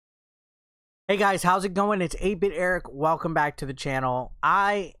Hey guys, how's it going? It's 8-Bit Eric. Welcome back to the channel.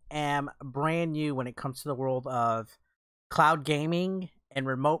 I am brand new when it comes to the world of cloud gaming and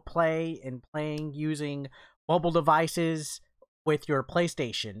remote play and playing using mobile devices with your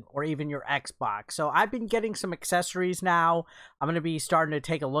PlayStation or even your Xbox. So I've been getting some accessories now. I'm going to be starting to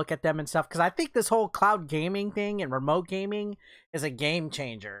take a look at them and stuff because I think this whole cloud gaming thing and remote gaming is a game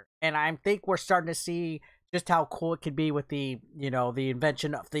changer. And I think we're starting to see just how cool it could be with the, the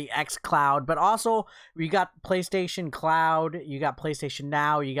invention of the X Cloud. But also, you got PlayStation Cloud, you got PlayStation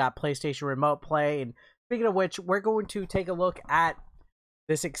Now, you got PlayStation Remote Play. And speaking of which, we're going to take a look at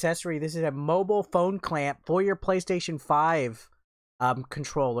this accessory. This is a mobile phone clamp for your PlayStation 5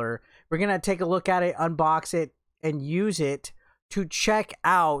 controller. We're going to take a look at it, unbox it, and use it to check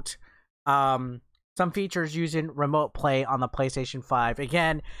out some features using remote play on the PlayStation 5.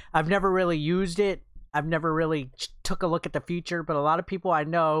 Again, I've never really used it. I've never really took a look at the feature, but a lot of people I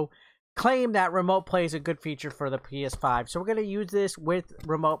know claim that remote play is a good feature for the PS5. So we're going to use this with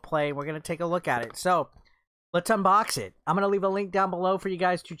remote play. We're going to take a look at it. So let's unbox it. I'm going to leave a link down below for you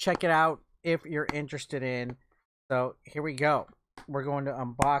guys to check it out if you're interested in. So here we go. We're going to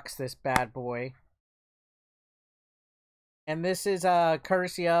unbox this bad boy. And this is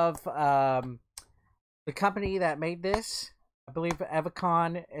courtesy of the company that made this. I believe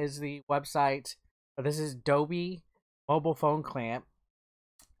Evicon is the website. This is DualSense mobile phone clamp.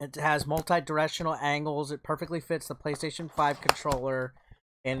 It has multi-directional angles. It perfectly fits the PlayStation 5 controller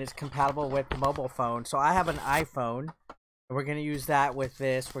and it's compatible with the mobile phone. So I have an iPhone and we're going to use that with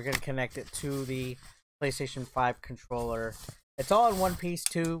this. We're going to connect it to the PlayStation 5 controller. It's all in one piece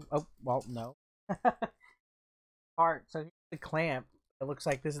too. Oh, well, no. Part. So here's the clamp. It looks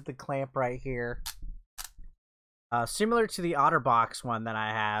like this is the clamp right here. Similar to the OtterBox one that I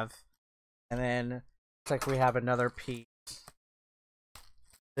have. And then looks like we have another piece.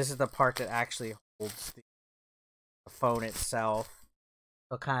 This is the part that actually holds the phone itself.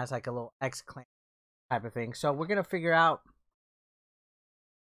 So kind of like a little X clamp type of thing. So we're gonna figure out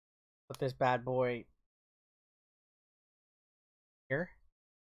what this bad boy here,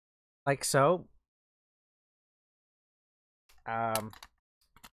 like so.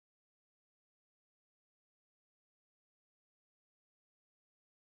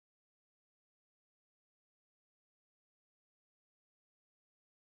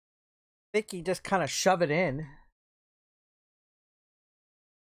 I think you just kind of shove it in.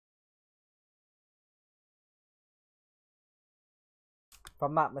 If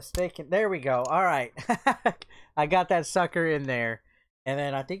I'm not mistaken. There we go. All right. I got that sucker in there. And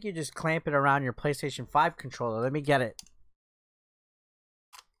then I think you just clamp it around your PlayStation 5 controller. Let me get it.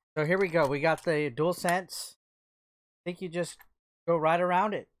 So here we go. We got the DualSense. I think you just go right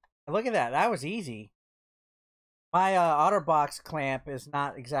around it. And look at that. That was easy. My OtterBox clamp is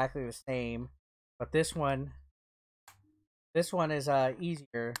not exactly the same, but this one is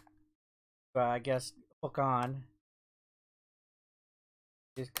easier to, I guess, hook on.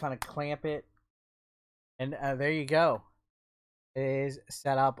 Just kind of clamp it, and there you go. It is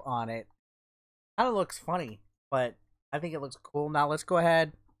set up on it. Kind of looks funny, but I think it looks cool. Now let's go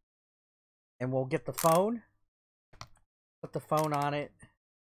ahead and we'll get the phone. Put the phone on it.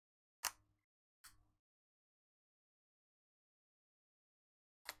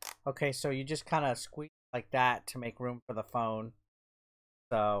 Okay, so you just kind of squeeze like that to make room for the phone.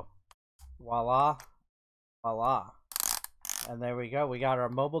 So, voila, voila. And there we go. We got our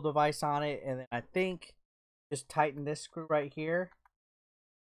mobile device on it. And then I think just tighten this screw right here.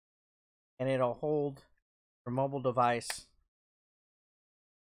 And it'll hold your mobile device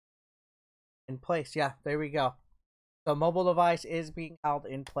in place. Yeah, there we go. So mobile device is being held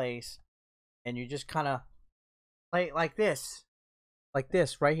in place. And you just kind of play it like this. Like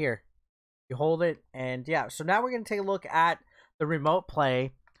this right here. You hold it, and yeah. So now we're going to take a look at the remote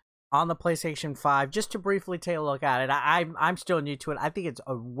play on the PlayStation 5, just to briefly take a look at it. I'm still new to it. I think it's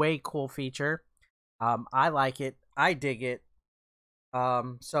a way cool feature. I like it. I dig it.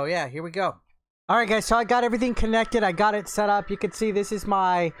 So yeah, here we go. All right, guys. So I got everything connected. I got it set up. You can see this is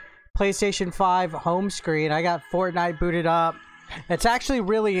my PlayStation 5 home screen. I got Fortnite booted up. It's actually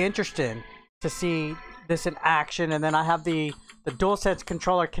really interesting to see this in action, and then I have the DualSense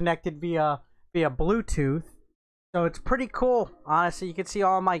controller connected via Bluetooth, so it's pretty cool. Honestly, you can see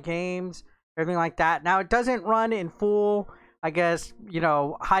all my games, everything like that. Now it doesn't run in full, I guess,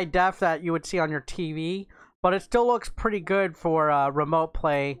 high def that you would see on your TV, but it still looks pretty good for remote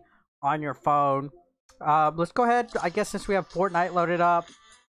play on your phone. Let's go ahead. I guess since we have Fortnite loaded up,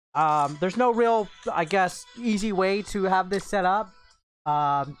 there's no real, I guess, easy way to have this set up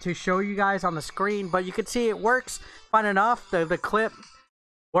to show you guys on the screen, but you can see it works fine enough. The clip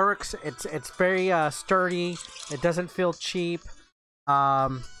works. It's very sturdy. It doesn't feel cheap.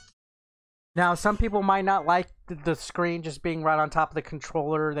 Um, Now, some people might not like the screen just being right on top of the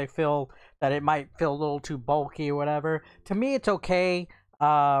controller. They feel that it might feel a little too bulky or whatever. To me, it's okay.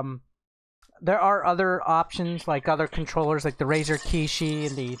 There are other options, like other controllers, like the Razer Kishi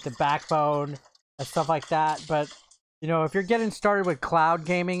and the Backbone and stuff like that. But, you know, if you're getting started with cloud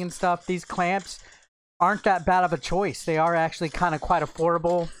gaming and stuff, these clamps aren't that bad of a choice. They are actually kind of quite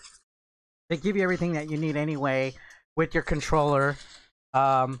affordable. They give you everything that you need anyway with your controller.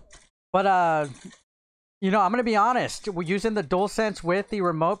 But you know, I'm gonna be honest. We're using the DualSense with the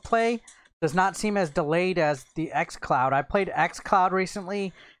remote play does not seem as delayed as the xCloud. I played xCloud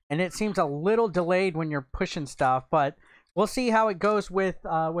recently, and it seems a little delayed when you're pushing stuff. But we'll see how it goes with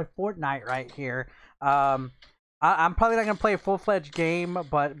Fortnite right here. I'm probably not gonna play a full-fledged game,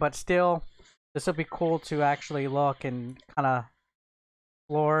 but still, this will be cool to actually look and kind of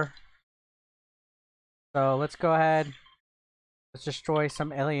explore. So let's go ahead. Let's destroy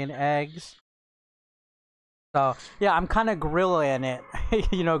some alien eggs. So yeah, I'm kind of gorilla in it,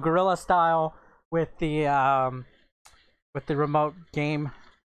 you know, gorilla style with the remote game,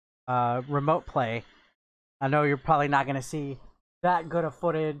 remote play. I know you're probably not gonna see that good of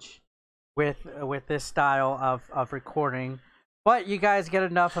footage with this style of recording, but you guys get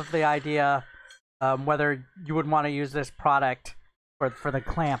enough of the idea whether you would want to use this product for the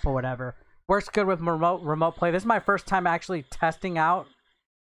clamp or whatever. Works good with remote play. This is my first time actually testing out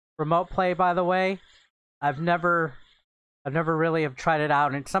remote play, by the way. I've never really have tried it out,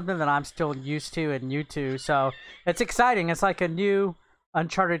 and it's something that I'm still used to and new to. So it's exciting. It's like a new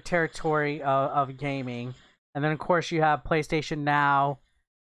uncharted territory of gaming. And then of course you have PlayStation Now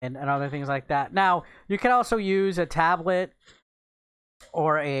and other things like that. Now you can also use a tablet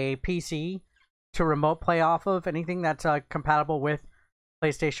or a PC to remote play off of. Anything that's compatible with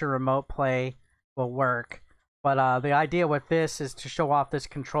PlayStation Remote Play will work, but the idea with this is to show off this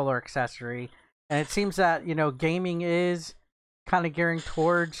controller accessory, and it seems that, you know, gaming is kind of gearing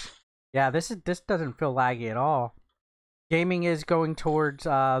towards. Yeah, this doesn't feel laggy at all. Gaming is going towards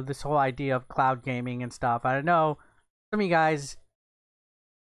this whole idea of cloud gaming and stuff. I know some of you guys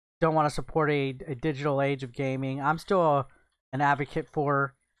don't want to support a digital age of gaming. I'm still an advocate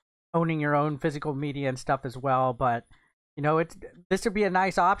for owning your own physical media and stuff as well, but you know, this would be a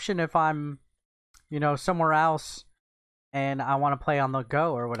nice option if I'm, you know, somewhere else and I want to play on the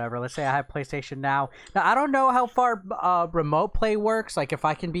go or whatever. Let's say I have PlayStation Now. Now, I don't know how far remote play works. Like, if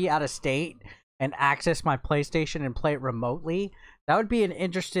I can be out of state and access my PlayStation and play it remotely, that would be an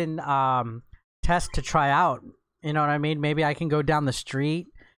interesting test to try out. You know what I mean? Maybe I can go down the street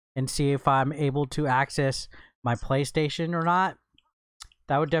and see if I'm able to access my PlayStation or not.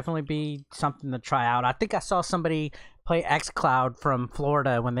 That would definitely be something to try out. I think I saw somebody play xCloud from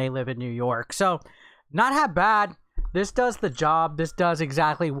Florida when they live in New York. So, not half bad. This does the job. This does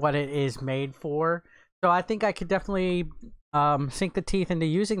exactly what it is made for. So, I think I could definitely sink the teeth into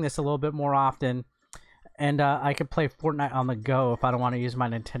using this a little bit more often. And I could play Fortnite on the go if I don't want to use my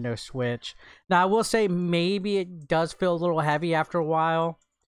Nintendo Switch. Now, I will say maybe it does feel a little heavy after a while.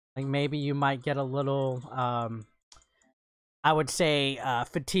 Like, maybe you might get a little, I would say,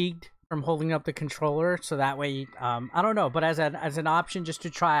 fatigued from holding up the controller. So that way, I don't know. But as an option just to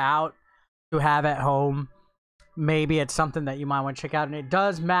try out, to have at home, maybe it's something that you might want to check out. And it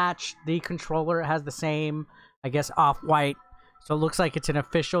does match the controller. It has the same, I guess, off-white. So it looks like it's an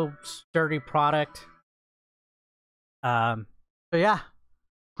official sturdy product. So yeah,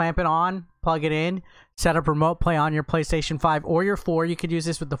 clamp it on, plug it in, set up remote play on your PlayStation 5 or your 4. You could use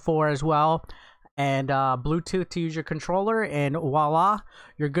this with the 4 as well. And Bluetooth to use your controller, and voila,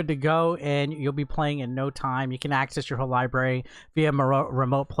 you're good to go, and you'll be playing in no time. You can access your whole library via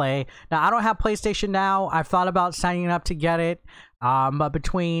remote play. Now, I don't have PlayStation Now. I've thought about signing up to get it, but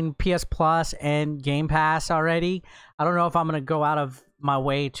between PS Plus and Game Pass already, I don't know if I'm going to go out of my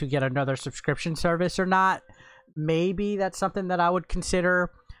way to get another subscription service or not. Maybe that's something that I would consider,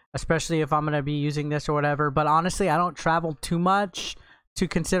 especially if I'm going to be using this or whatever. But honestly, I don't travel too much to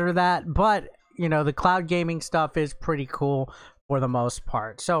consider that. But you know, the cloud gaming stuff is pretty cool for the most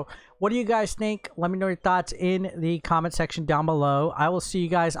part. So what do you guys think? Let me know your thoughts in the comment section down below. I will see you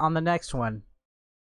guys on the next one.